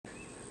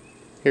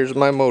Here's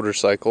my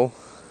motorcycle.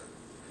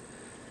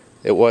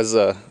 It was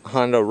a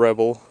Honda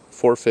Rebel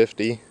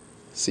 450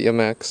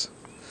 CMX.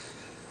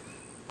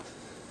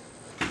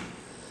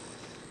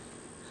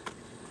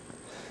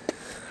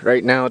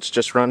 Right now it's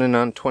just running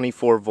on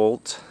 24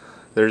 volts.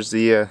 There's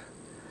the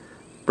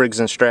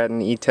Briggs &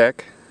 Stratton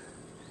E-Tech.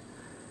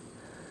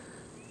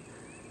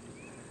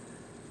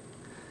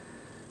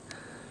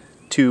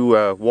 Two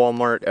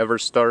Walmart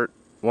EverStart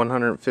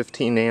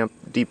 115 amp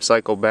deep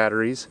cycle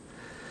batteries,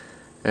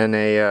 and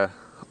a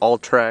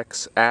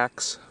Ultrax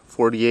Axe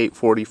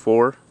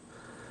 4844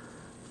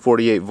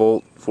 48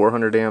 volt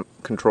 400 amp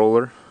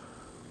controller.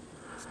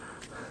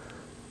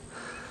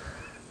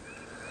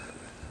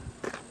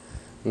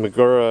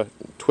 Magura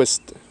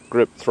twist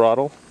grip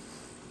throttle.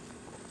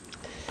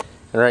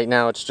 And right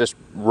now it's just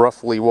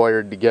roughly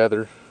wired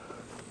together.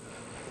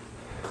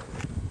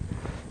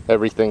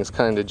 Everything's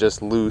kind of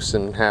just loose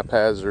and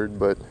haphazard,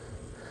 but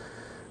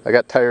I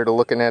got tired of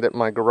looking at it in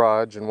my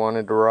garage and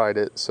wanted to ride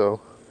it,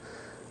 so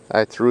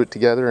I threw it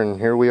together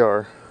and here we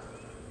are.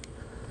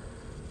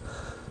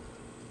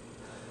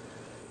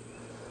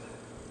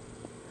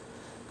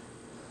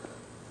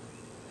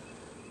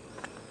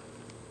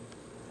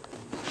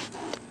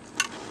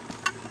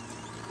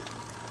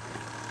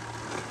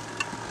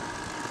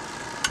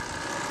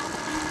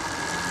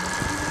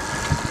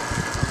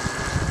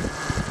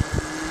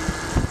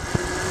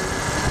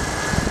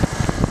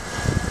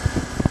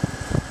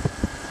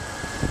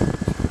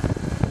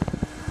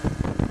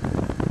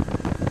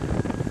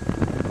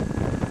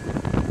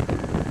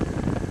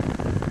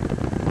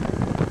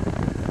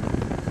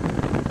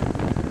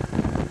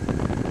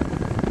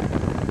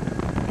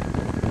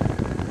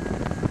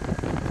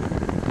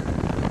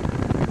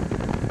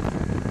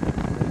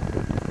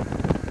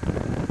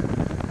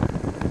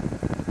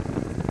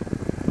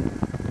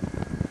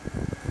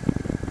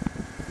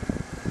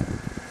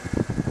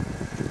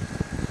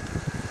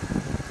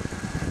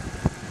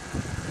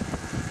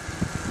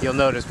 You'll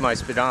notice my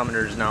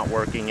speedometer is not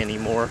working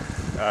anymore.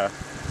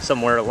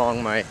 Somewhere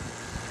along my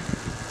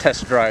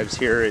test drives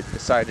here it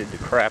decided to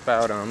crap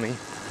out on me.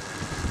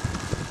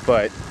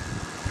 But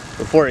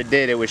before it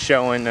did, it was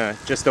showing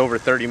just over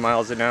 30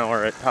 miles an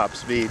hour at top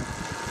speed.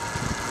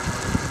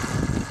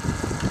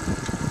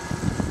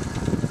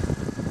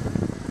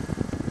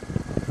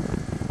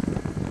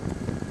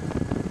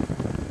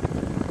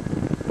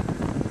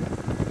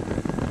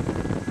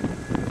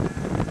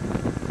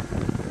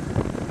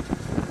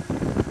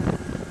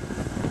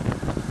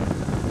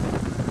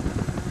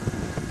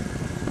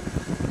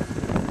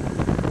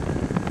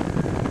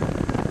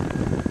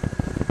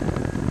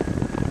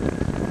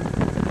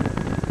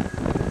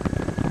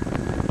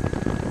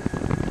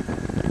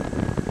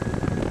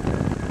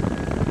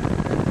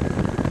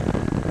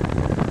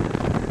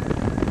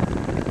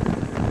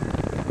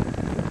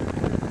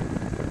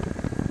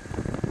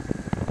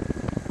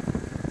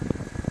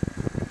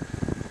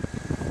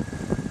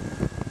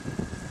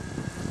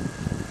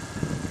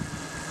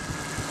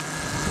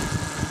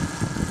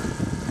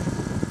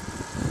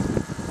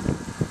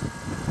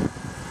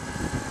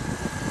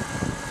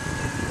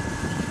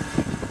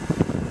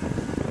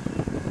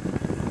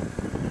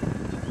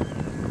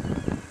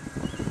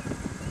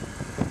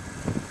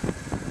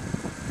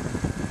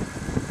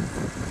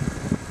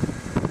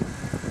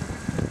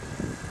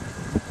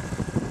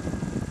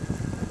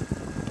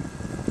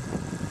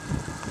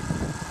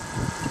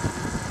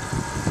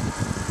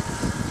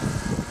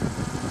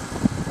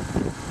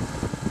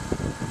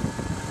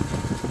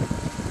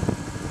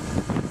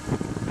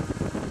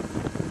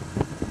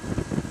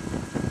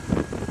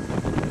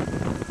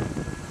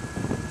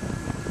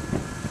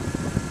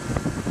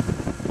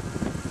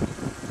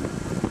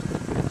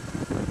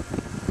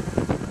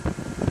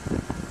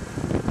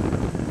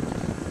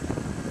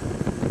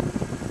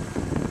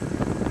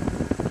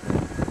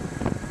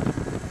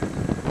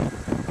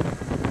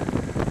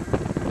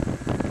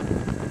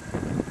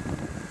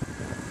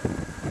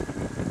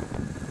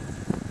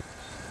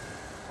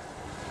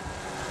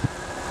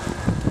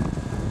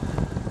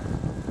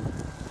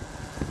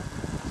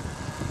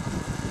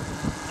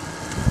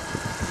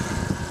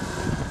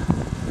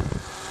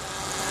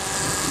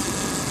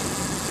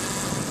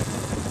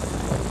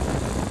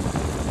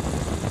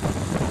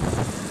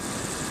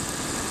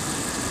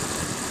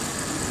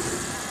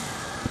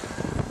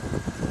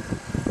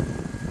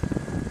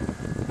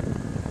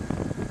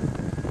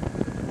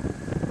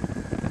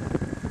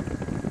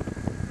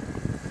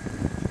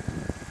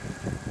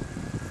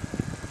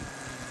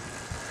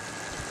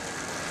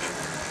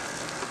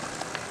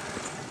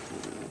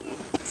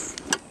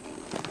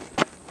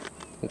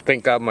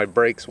 Thank God my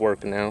brakes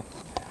work now.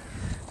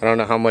 I don't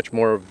know how much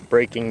more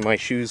braking my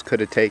shoes could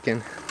have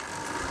taken.